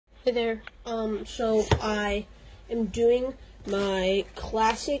Hey there. So I am doing my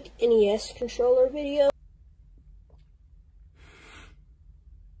classic NES controller video.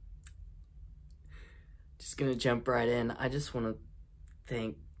 Just gonna jump right in. I just want to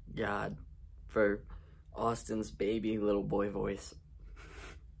thank God for Austin's baby little boy voice.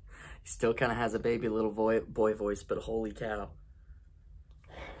 He still kind of has a baby little boy voice, but holy cow.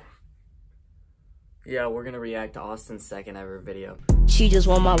 Yeah, we're gonna react to Austin's second ever video. She just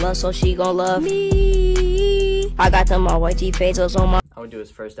want my love, so she gon' love me. I got them all white T-Bezos on my... I would do his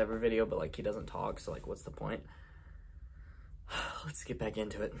first ever video, but like he doesn't talk, so like what's the point? Let's get back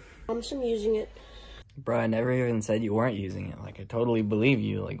into it. I'm just using it. Bro, I never even said you weren't using it. Like, I totally believe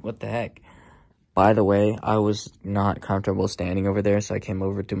you. Like, what the heck? By the way, I was not comfortable standing over there, so I came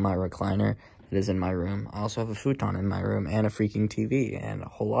over to my recliner that is in my room. I also have a futon in my room and a freaking TV and a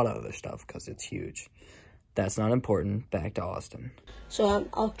whole lot of other stuff because it's huge. That's not important. Back to Austin. So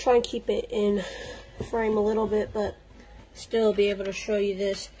I'll try and keep it in frame a little bit, but still be able to show you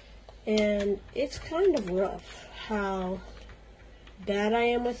this. And it's kind of rough how bad I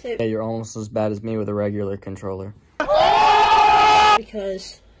am with it. Yeah, you're almost as bad as me with a regular controller.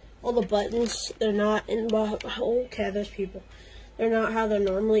 Because all the buttons, they're not in, okay, there's people. They're not how they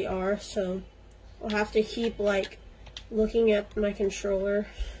normally are, so I'll have to keep, like, looking at my controller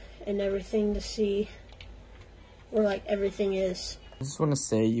and everything to see where, like, everything is. I just want to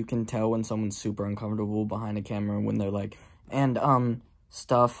say, you can tell when someone's super uncomfortable behind a camera when they're like, and,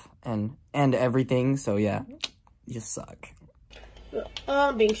 stuff, and everything, so yeah, you suck.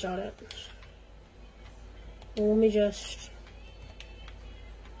 I'm being shot at. Let me just...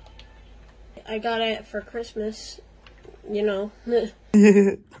 I got it for Christmas, you know. But,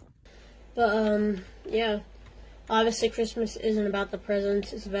 yeah. Obviously, Christmas isn't about the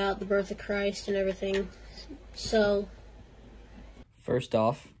presents. It's about the birth of Christ and everything. So... First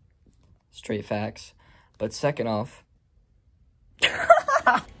off, straight facts. But second off...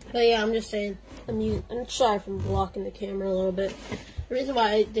 But yeah, I'm just saying, I'm sorry for blocking the camera a little bit. The reason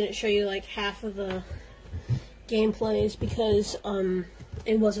why I didn't show you like half of the gameplay is because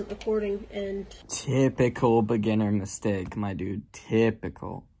it wasn't recording and... Typical beginner mistake, my dude.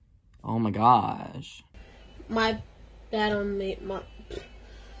 Typical. Oh my gosh. My bad on me,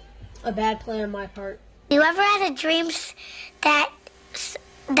 a bad play on my part. You ever had a dream that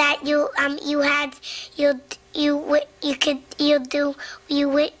you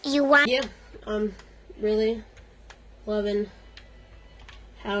want? Yeah, I'm really loving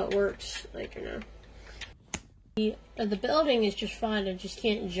how it works, like, you know. The building is just fine, I just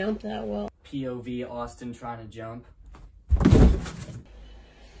can't jump that well. POV Austin trying to jump.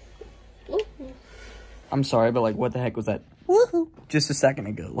 Ooh. I'm sorry, but like, what the heck was that? Woohoo! Just a second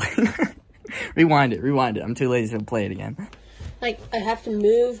ago. Rewind it. I'm too lazy to play it again. Like, I have to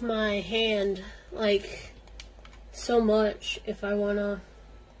move my hand, like, so much if I want to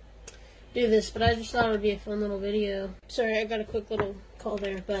do this, but I just thought it would be a fun little video. Sorry, I got a quick little call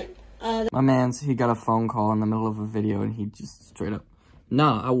there, but, my man's, he got a phone call in the middle of a video, and he just straight up,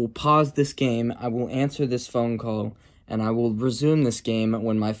 nah, I will pause this game, I will answer this phone call, and I will resume this game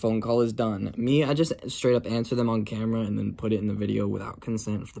when my phone call is done. Me, I just straight up answer them on camera and then put it in the video without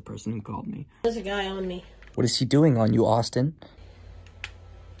consent of the person who called me. There's a guy on me. What is he doing on you, Austin?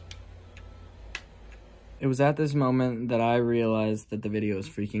 It was at this moment that I realized that the video is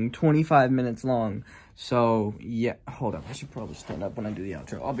freaking 25 minutes long. So, yeah, hold up. I should probably stand up when I do the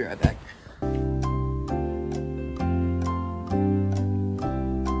outro. I'll be right back.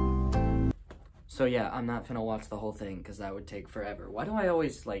 So, yeah, I'm not finna watch the whole thing because that would take forever. Why do I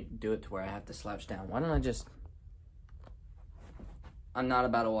always, like, do it to where I have to slouch down? Why don't I just... I'm not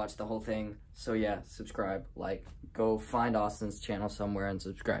about to watch the whole thing. So, yeah, subscribe, like, go find Austin's channel somewhere and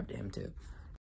subscribe to him, too.